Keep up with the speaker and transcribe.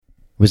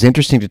was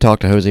interesting to talk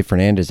to Jose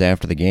Fernandez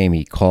after the game.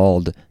 He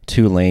called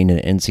Tulane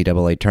an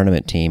NCAA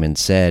tournament team and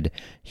said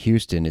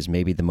Houston is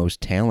maybe the most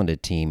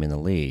talented team in the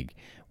league.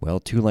 Well,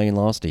 Tulane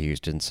lost to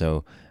Houston,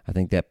 so I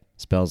think that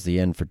spells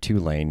the end for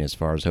Tulane as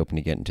far as hoping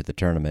to get into the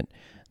tournament.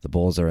 The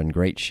Bulls are in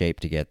great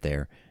shape to get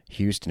there.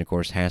 Houston, of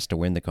course, has to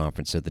win the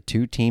conference. So the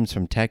two teams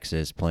from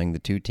Texas playing the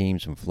two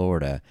teams from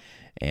Florida.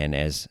 And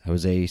as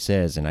Jose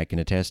says, and I can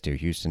attest to,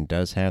 Houston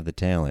does have the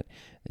talent.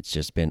 It's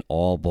just been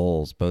all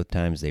Bulls both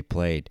times they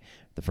played.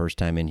 The first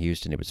time in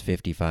Houston, it was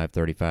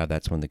 55-35.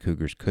 That's when the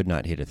Cougars could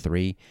not hit a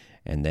three.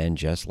 And then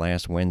just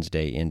last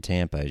Wednesday in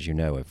Tampa, as you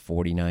know, a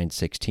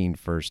 49-16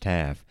 first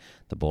half.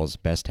 The Bulls'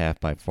 best half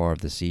by far of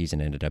the season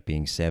ended up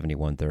being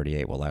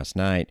 71-38. Well, last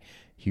night,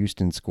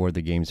 Houston scored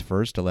the game's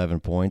first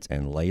 11 points,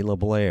 and Layla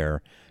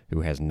Blair,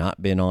 who has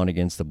not been on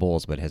against the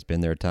Bulls but has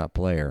been their top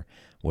player,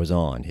 was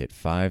on. Hit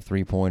 5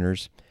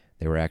 3-pointers.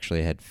 They were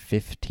actually ahead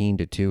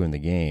 15-2 in the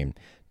game.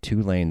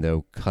 Tulane,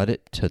 though, cut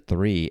it to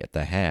 3 at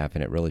the half,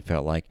 and it really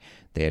felt like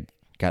they had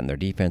gotten their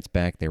defense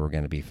back. They were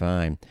going to be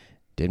fine.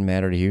 Didn't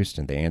matter to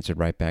Houston. They answered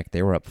right back.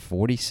 They were up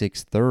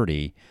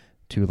 46-30.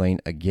 Tulane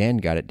again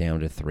got it down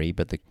to 3,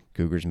 but the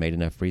Cougars made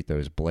enough free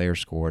throws. Blair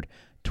scored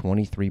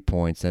 23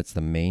 points. That's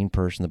the main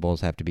person the Bulls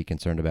have to be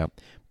concerned about.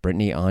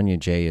 Brittany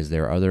Anyajay is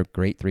their other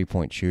great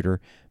three-point shooter,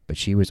 but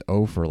she was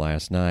 0 for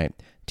last night.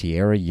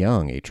 Tiara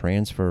Young, a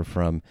transfer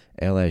from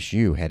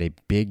LSU, had a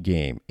big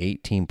game,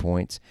 18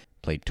 points.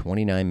 Played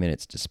 29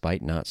 minutes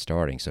despite not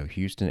starting. So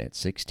Houston at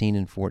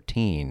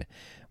 16-14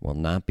 will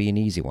not be an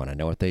easy one. I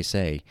know what they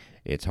say.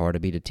 It's hard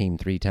to beat a team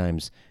 3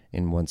 times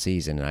in one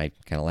season, and I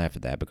kind of laugh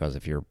at that because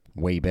if you're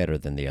way better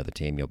than the other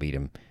team, you'll beat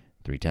them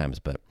 3 times.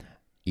 But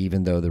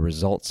even though the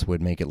results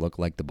would make it look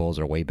like the Bulls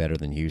are way better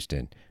than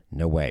Houston,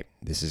 no way.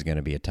 This is going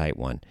to be a tight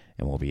one,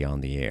 and we'll be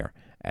on the air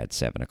at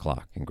 7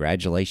 o'clock.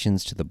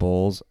 Congratulations to the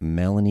Bulls.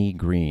 Melanie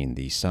Green,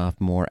 the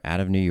sophomore out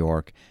of New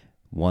York,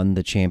 won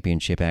the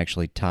championship,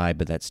 actually tied,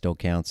 but that still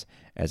counts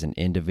as an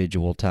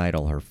individual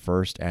title. Her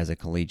first as a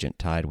collegiate,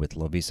 tied with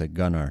Lovisa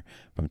Gunnar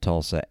from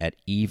Tulsa at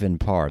even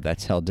par.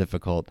 That's how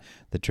difficult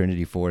the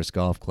Trinity Forest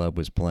Golf Club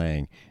was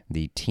playing.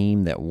 The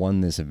team that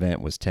won this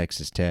event was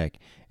Texas Tech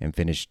and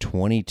finished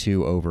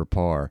 22 over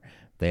par.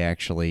 They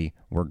actually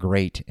were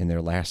great in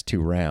their last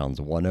 2 rounds,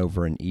 1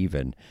 over and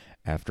even,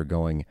 after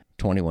going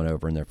 21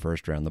 over in their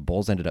first round. The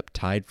Bulls ended up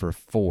tied for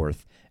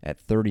 4th at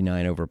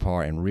 39 over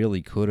par and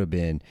really could have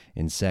been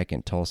in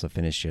second. Tulsa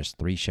finished just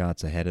 3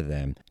 shots ahead of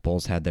them.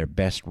 Bulls had their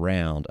best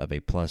round of a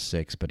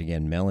 +6, but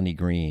again, Melanie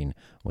Green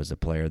was the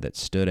player that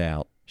stood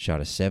out,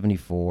 shot a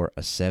 74,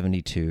 a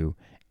 72,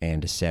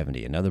 and a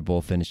 70. Another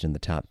Bull finished in the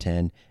top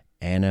 10,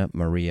 Anna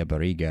Maria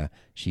Barriga.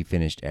 She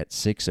finished at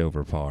 6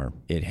 over par.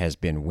 It has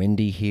been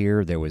windy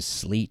here. There was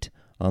sleet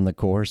on the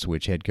course,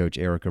 which head coach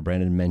Erica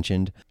Brennan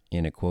mentioned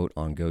in a quote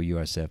on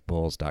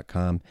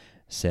GoUSFBulls.com,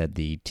 said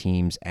the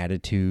team's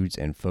attitudes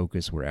and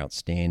focus were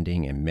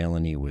outstanding, and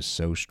Melanie was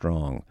so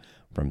strong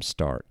from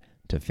start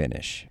to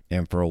finish.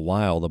 And for a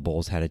while, the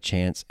Bulls had a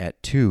chance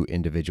at 2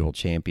 individual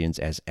champions,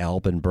 as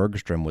Albin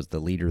Bergstrom was the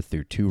leader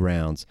through 2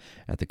 rounds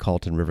at the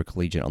Carlton River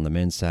Collegiate on the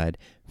men's side,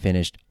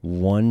 finished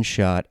 1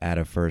 shot out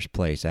of first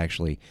place.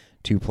 Actually,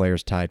 2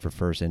 players tied for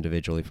first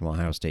individually from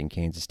Ohio State and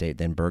Kansas State.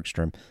 Then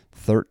Bergstrom,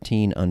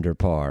 13 under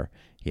par.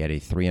 He had a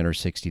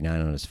 369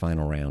 on his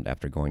final round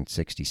after going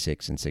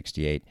 66 and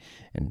 68.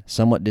 And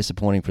somewhat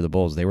disappointing for the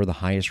Bulls. They were the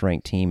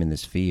highest-ranked team in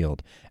this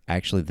field.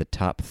 Actually, the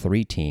top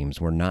 3 teams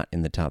were not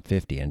in the top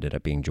 50. Ended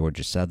up being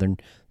Georgia Southern,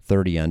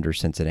 30 under,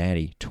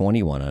 Cincinnati,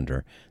 21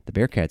 under. The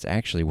Bearcats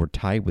actually were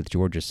tied with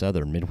Georgia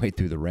Southern midway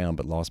through the round,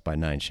 but lost by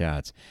 9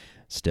 shots.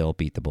 Still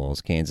beat the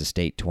Bulls. Kansas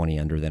State, 20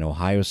 under. Then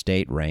Ohio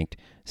State ranked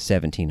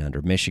 17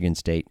 under. Michigan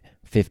State,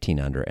 15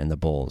 under, and the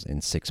Bulls in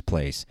 6th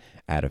place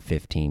out of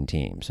 15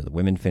 teams. So the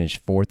women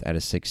finished 4th out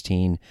of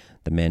 16,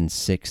 the men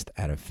 6th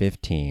out of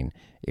 15.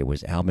 It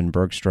was Albin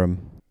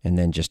Bergstrom, and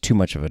then just too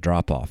much of a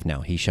drop-off.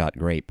 Now, he shot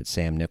great, but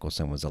Sam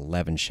Nicholson was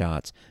 11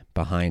 shots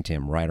behind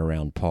him, right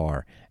around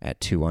par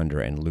at 2 under,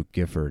 and Luke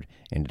Gifford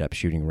ended up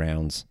shooting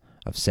rounds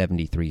of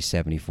 73,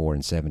 74,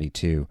 and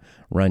 72.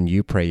 Run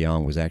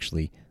Uprayong was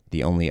actually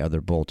the only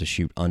other Bull to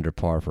shoot under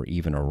par for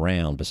even a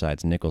round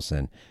besides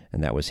Nicholson,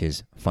 and that was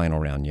his final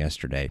round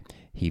yesterday.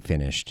 He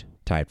finished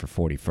tied for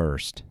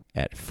 41st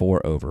at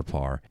 4 over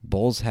par.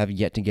 Bulls have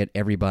yet to get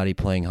everybody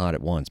playing hot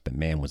at once, but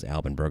man, was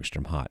Albin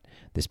Bergstrom hot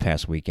this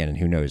past weekend, and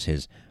who knows,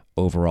 his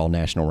overall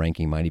national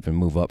ranking might even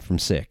move up from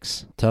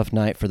 6. Tough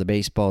night for the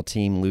baseball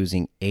team,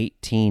 losing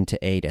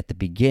 18-8 at the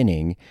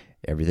beginning.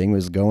 Everything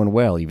was going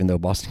well, even though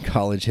Boston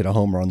College hit a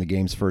homer on the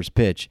game's first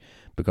pitch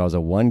because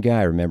of one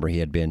guy. Remember, he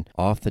had been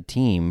off the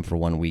team for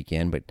one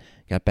weekend, but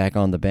got back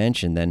on the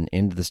bench and then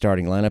into the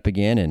starting lineup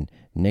again, and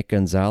Nick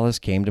Gonzalez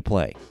came to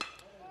play.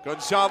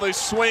 Gonzalez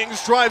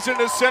swings, drives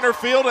into center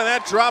field, and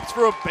that drops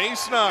for a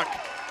base knock.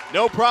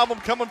 No problem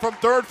coming from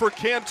third for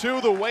Cantu.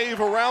 The wave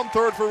around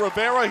third for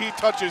Rivera. He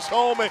touches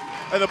home,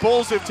 and the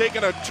Bulls have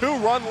taken a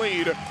 2-run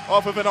lead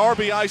off of an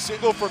RBI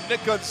single from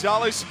Nick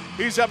Gonzalez.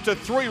 He's up to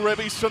 3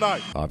 ribbies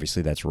tonight.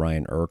 Obviously, that's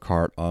Ryan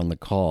Urquhart on the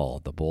call.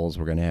 The Bulls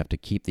were going to have to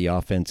keep the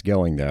offense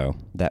going, though.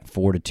 That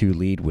 4-2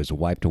 lead was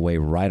wiped away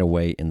right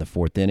away in the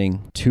 4th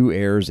inning. 2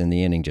 errors in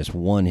the inning, just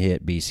 1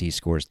 hit. BC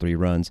scores 3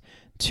 runs.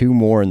 2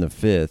 more in the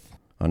 5th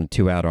on a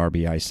 2-out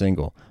RBI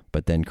single.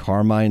 But then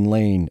Carmine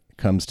Lane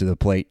comes to the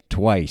plate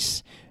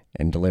twice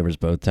and delivers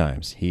both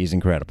times. He's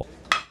incredible.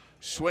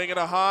 Swinging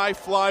a high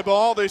fly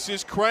ball. This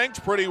is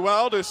cranked pretty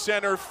well to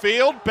center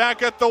field.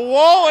 Back at the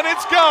wall, and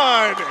it's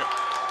gone.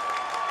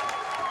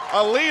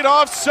 A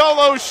leadoff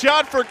solo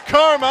shot for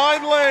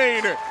Carmine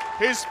Lane.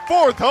 His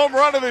 4th home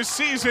run of the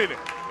season.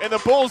 And the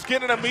Bulls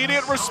get an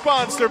immediate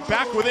response. They're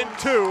back within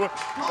 2.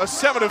 A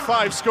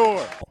 7-5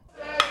 score.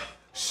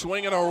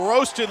 Swinging a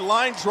roasted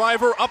line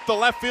driver up the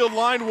left field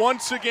line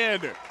once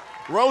again.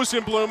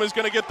 Rosenblum is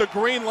going to get the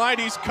green light.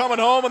 He's coming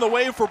home on the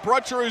wave for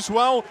Brutcher as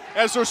well,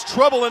 as there's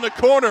trouble in the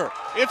corner.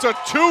 It's a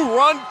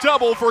 2-run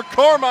double for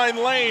Carmine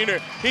Lane.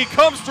 He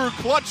comes through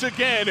clutch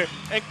again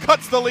and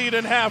cuts the lead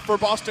in half for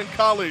Boston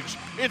College.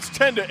 It's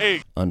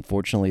 10-8.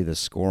 Unfortunately, the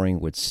scoring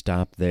would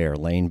stop there.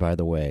 Lane, by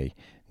the way,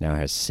 now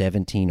has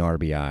 17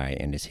 RBI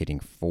and is hitting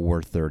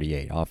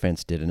 .438.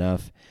 Offense did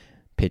enough.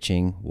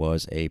 Pitching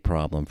was a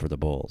problem for the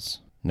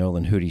Bulls.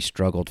 Nolan Hootie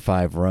struggled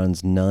 5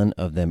 runs. None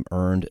of them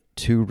earned.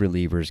 2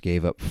 relievers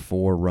gave up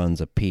 4 runs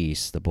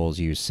apiece. The Bulls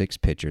used 6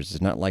 pitchers.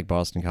 It's not like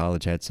Boston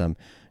College had some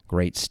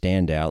great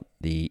standout.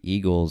 The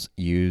Eagles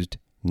used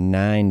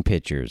 9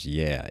 pitchers.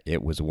 Yeah,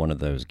 it was one of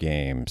those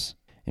games.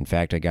 In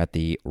fact, I got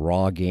the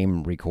raw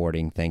game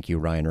recording, thank you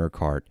Ryan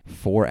Urquhart,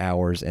 4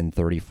 hours and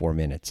 34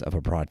 minutes of a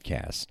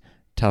broadcast.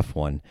 Tough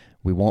one.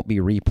 We won't be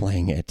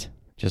replaying it.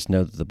 Just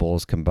know that the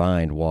Bulls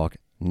combined walked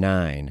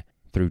 9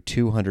 through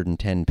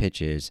 210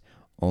 pitches,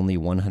 only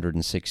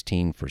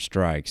 116 for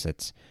strikes.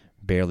 That's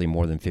barely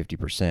more than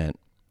 50%.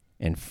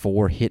 And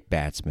 4 hit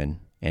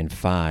batsmen and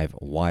 5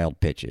 wild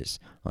pitches.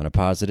 On a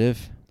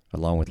positive,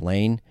 along with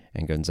Lane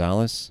and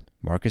Gonzalez,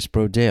 Marcus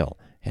Brodell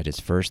had his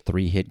first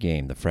 3-hit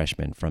game, the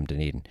freshman from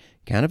Dunedin.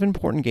 Kind of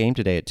important game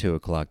today at 2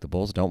 o'clock. The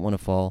Bulls don't want to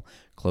fall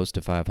close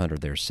to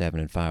 500. They're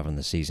 7-5 on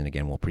the season.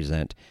 Again, we'll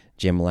present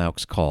Jim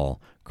Lauk's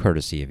call,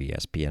 courtesy of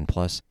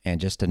ESPN+.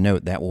 And just a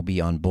note, that will be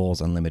on Bulls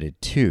Unlimited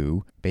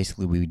 2.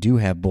 Basically, we do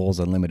have Bulls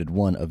Unlimited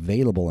 1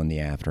 available in the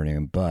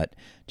afternoon, but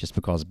just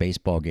because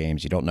baseball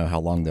games, you don't know how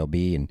long they'll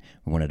be, and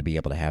we wanted to be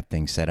able to have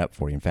things set up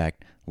for you. In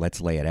fact,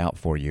 let's lay it out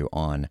for you.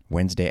 On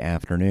Wednesday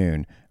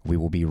afternoon, we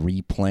will be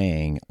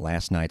replaying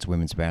last night's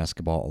women's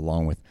basketball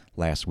along with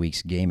last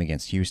week's game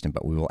against Houston,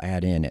 but we will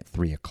add in at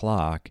 3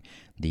 o'clock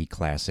the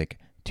classic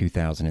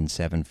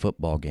 2007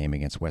 football game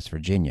against West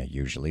Virginia.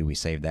 Usually we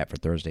save that for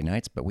Thursday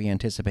nights, but we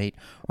anticipate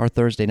our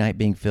Thursday night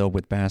being filled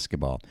with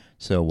basketball.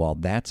 So while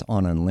that's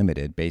on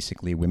Unlimited,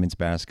 basically women's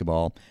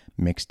basketball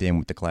mixed in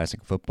with the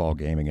classic football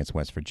game against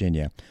West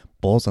Virginia,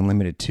 Bulls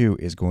Unlimited 2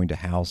 is going to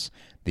house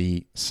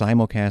the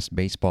simulcast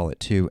baseball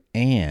at 2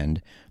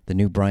 and the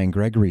new Brian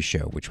Gregory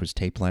show, which was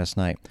taped last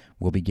night,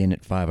 will begin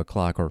at 5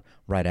 o'clock or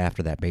right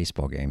after that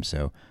baseball game,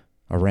 so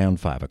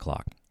around 5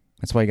 o'clock.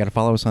 That's why you got to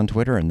follow us on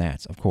Twitter, and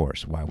that's, of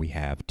course, why we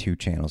have 2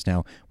 channels.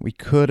 Now, we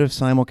could have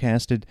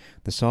simulcasted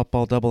the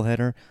softball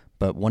doubleheader,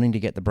 but wanting to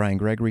get the Brian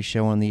Gregory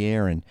show on the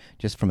air, and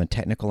just from a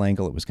technical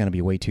angle, it was going to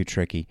be way too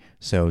tricky.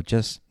 So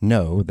just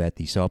know that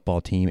the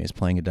softball team is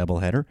playing a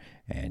doubleheader,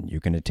 and you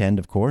can attend,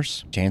 of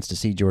course. Chance to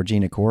see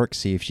Georgina Cork,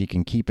 see if she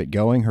can keep it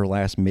going. Her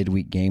last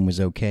midweek game was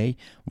okay,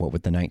 what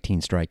with the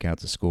 19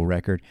 strikeouts, a school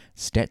record.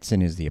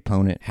 Stetson is the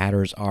opponent.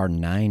 Hatters are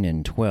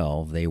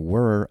 9-12. They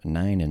were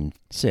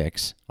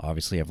 9-6.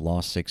 Obviously have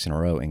lost 6 in a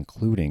row,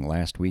 including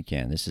last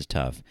weekend. This is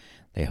tough.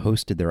 They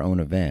hosted their own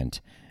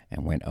event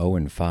and went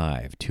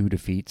 0-5, 2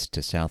 defeats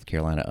to South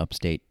Carolina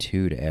Upstate,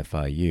 2 to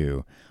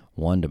FIU,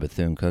 1 to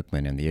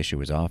Bethune-Cookman, and the issue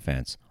was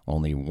offense.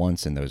 Only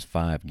once in those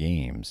 5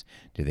 games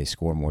did they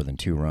score more than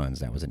 2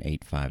 runs. That was an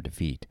 8-5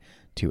 defeat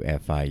to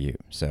FIU.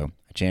 So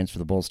a chance for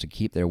the Bulls to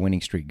keep their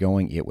winning streak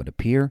going, it would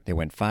appear. They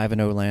went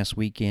 5-0 last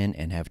weekend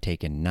and have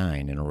taken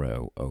 9 in a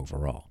row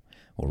overall.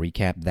 We'll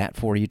recap that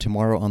for you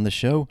tomorrow on the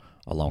show,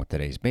 along with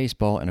today's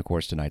baseball and, of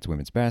course, tonight's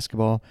women's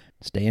basketball.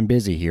 Staying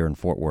busy here in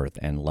Fort Worth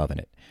and loving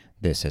it.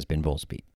 This has been Bulls Beat.